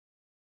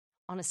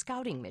On a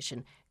scouting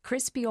mission,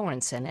 Chris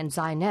Bjornsson and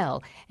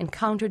Zynel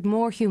encountered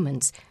more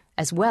humans,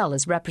 as well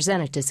as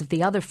representatives of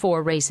the other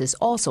 4 races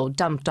also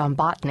dumped on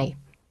Botany.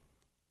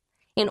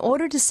 In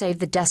order to save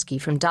the Desky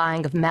from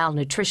dying of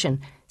malnutrition,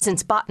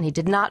 since Botany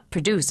did not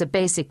produce a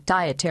basic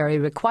dietary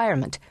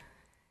requirement,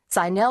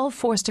 Zynel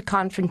forced a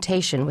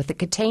confrontation with the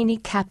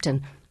Katani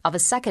captain of a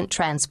second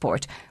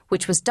transport,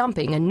 which was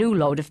dumping a new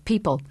load of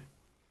people.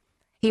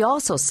 He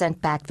also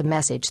sent back the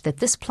message that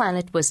this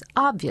planet was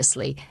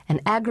obviously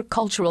an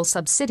agricultural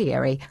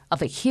subsidiary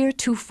of a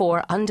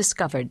heretofore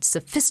undiscovered,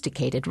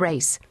 sophisticated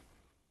race.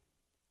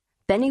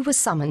 Then he was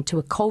summoned to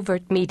a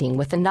covert meeting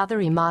with another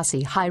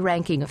Imasi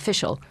high-ranking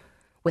official,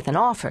 with an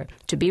offer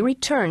to be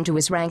returned to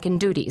his rank and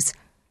duties,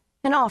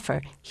 an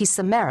offer he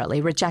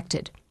summarily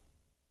rejected.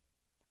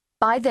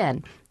 By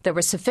then, there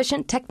were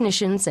sufficient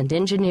technicians and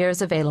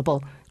engineers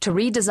available to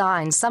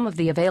redesign some of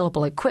the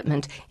available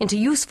equipment into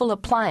useful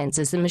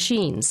appliances and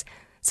machines,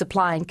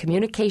 supplying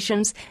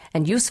communications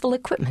and useful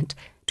equipment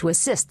to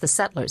assist the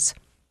settlers.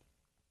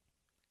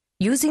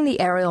 Using the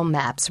aerial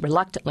maps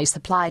reluctantly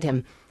supplied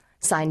him,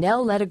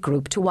 Zynel led a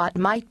group to what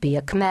might be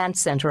a command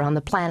center on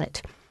the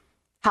planet.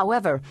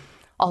 However,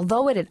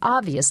 although it had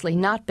obviously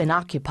not been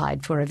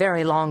occupied for a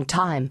very long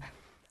time,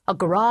 a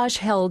garage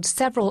held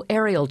several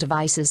aerial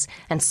devices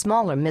and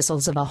smaller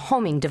missiles of a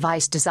homing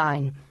device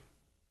design.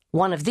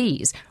 One of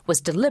these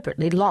was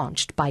deliberately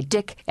launched by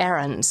Dick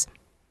Aarons.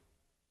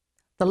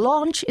 The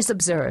launch is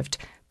observed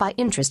by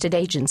interested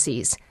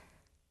agencies.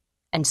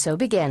 And so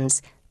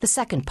begins the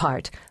second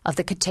part of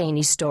the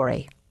Katani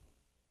story.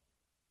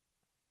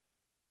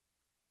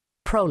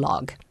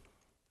 Prologue.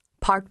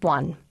 Part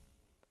 1.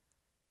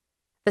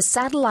 The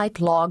satellite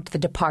logged the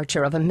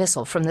departure of a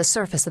missile from the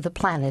surface of the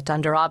planet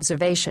under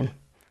observation.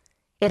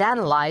 It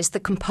analyzed the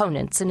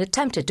components and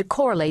attempted to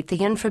correlate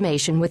the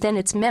information within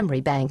its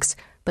memory banks,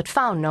 but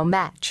found no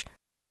match.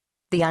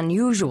 The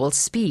unusual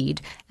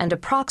speed and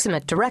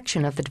approximate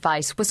direction of the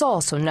device was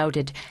also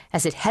noted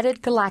as it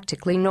headed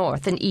galactically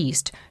north and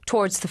east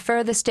towards the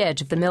furthest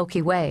edge of the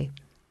Milky Way.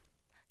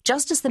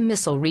 Just as the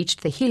missile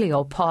reached the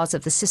heliopause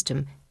of the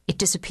system, it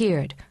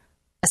disappeared.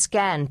 A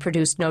scan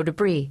produced no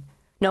debris.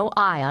 No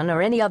ion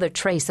or any other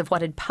trace of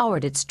what had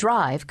powered its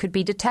drive could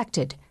be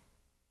detected.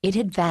 It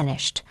had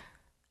vanished,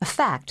 a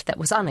fact that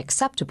was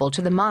unacceptable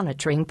to the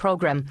monitoring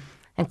program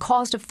and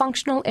caused a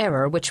functional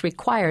error which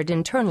required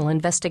internal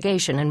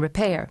investigation and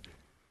repair.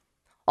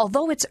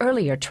 Although its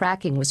earlier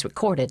tracking was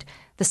recorded,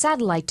 the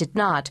satellite did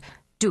not,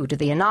 due to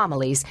the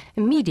anomalies,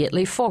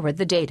 immediately forward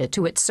the data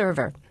to its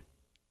server.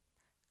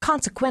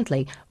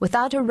 Consequently,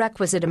 without a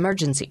requisite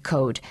emergency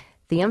code,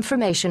 the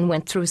information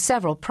went through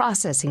several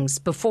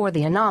processings before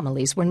the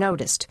anomalies were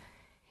noticed.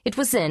 It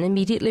was then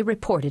immediately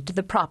reported to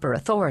the proper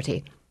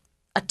authority.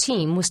 A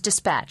team was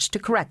dispatched to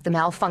correct the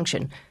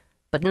malfunction,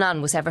 but none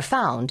was ever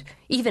found,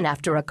 even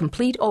after a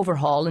complete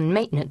overhaul and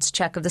maintenance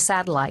check of the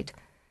satellite.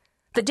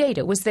 The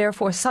data was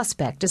therefore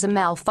suspect as a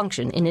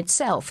malfunction in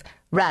itself,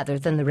 rather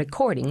than the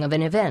recording of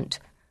an event.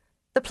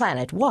 The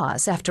planet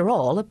was, after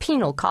all, a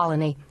penal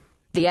colony,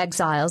 the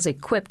exiles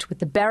equipped with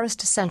the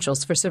barest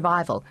essentials for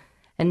survival,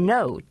 and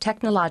no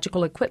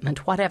technological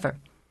equipment whatever.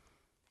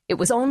 It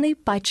was only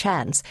by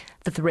chance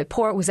that the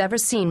report was ever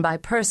seen by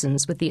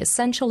persons with the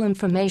essential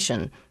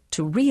information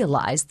to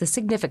realize the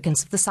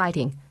significance of the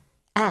sighting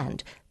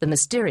and the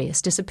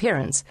mysterious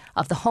disappearance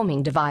of the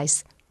homing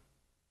device.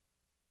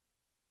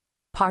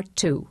 Part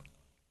 2.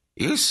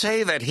 You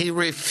say that he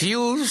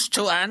refused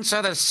to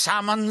answer the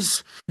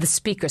summons? The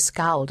speaker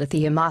scowled at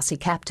the Imasi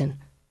captain.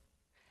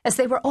 As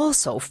they were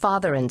also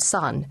father and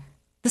son,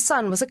 the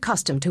son was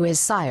accustomed to his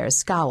sire's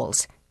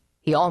scowls.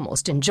 He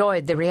almost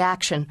enjoyed the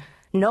reaction,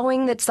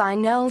 knowing that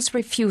Zynel's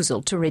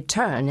refusal to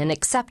return and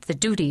accept the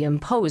duty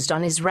imposed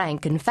on his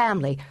rank and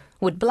family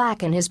would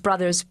blacken his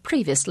brother's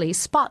previously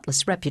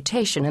spotless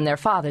reputation in their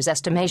father's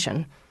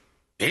estimation.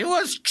 He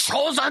was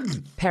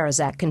chosen,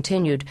 Parazak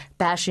continued,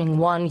 bashing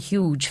one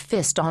huge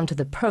fist onto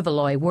the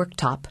pervoloi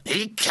worktop.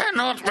 He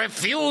cannot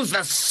refuse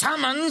the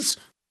summons.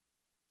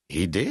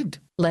 He did,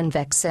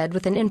 Lenvek said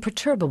with an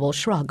imperturbable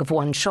shrug of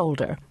one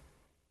shoulder.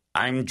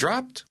 I'm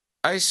dropped.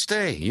 I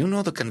stay. You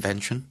know the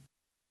convention.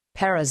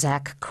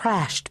 Parazak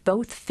crashed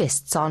both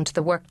fists onto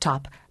the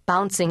worktop,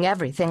 bouncing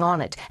everything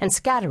on it and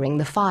scattering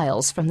the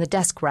files from the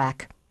desk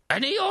rack.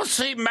 An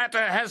EOC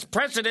matter has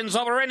precedence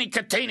over any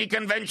Katani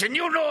convention.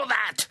 You know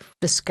that.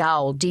 The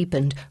scowl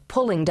deepened,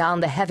 pulling down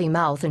the heavy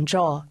mouth and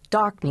jaw,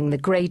 darkening the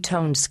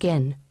gray-toned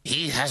skin.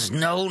 He has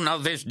known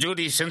of this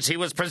duty since he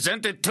was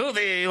presented to the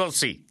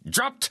EOC.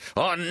 Dropped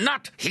or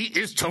not, he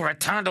is to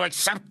return to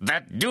accept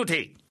that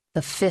duty.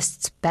 The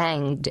fists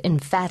banged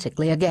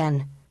emphatically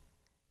again.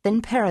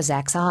 Then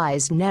Parazak's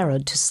eyes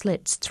narrowed to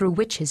slits through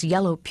which his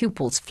yellow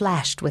pupils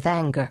flashed with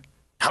anger.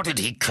 How did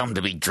he come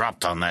to be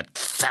dropped on that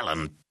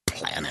felon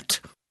planet?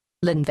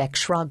 Lenvek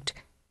shrugged.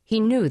 He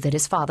knew that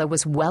his father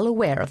was well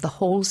aware of the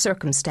whole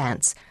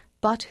circumstance,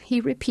 but he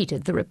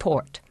repeated the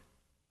report.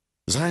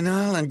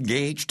 Zynel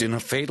engaged in a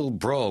fatal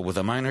brawl with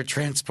a minor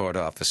transport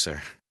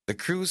officer. The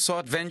crew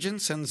sought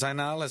vengeance, and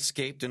Zynel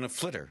escaped in a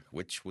flitter,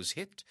 which was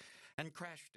hit and crashed.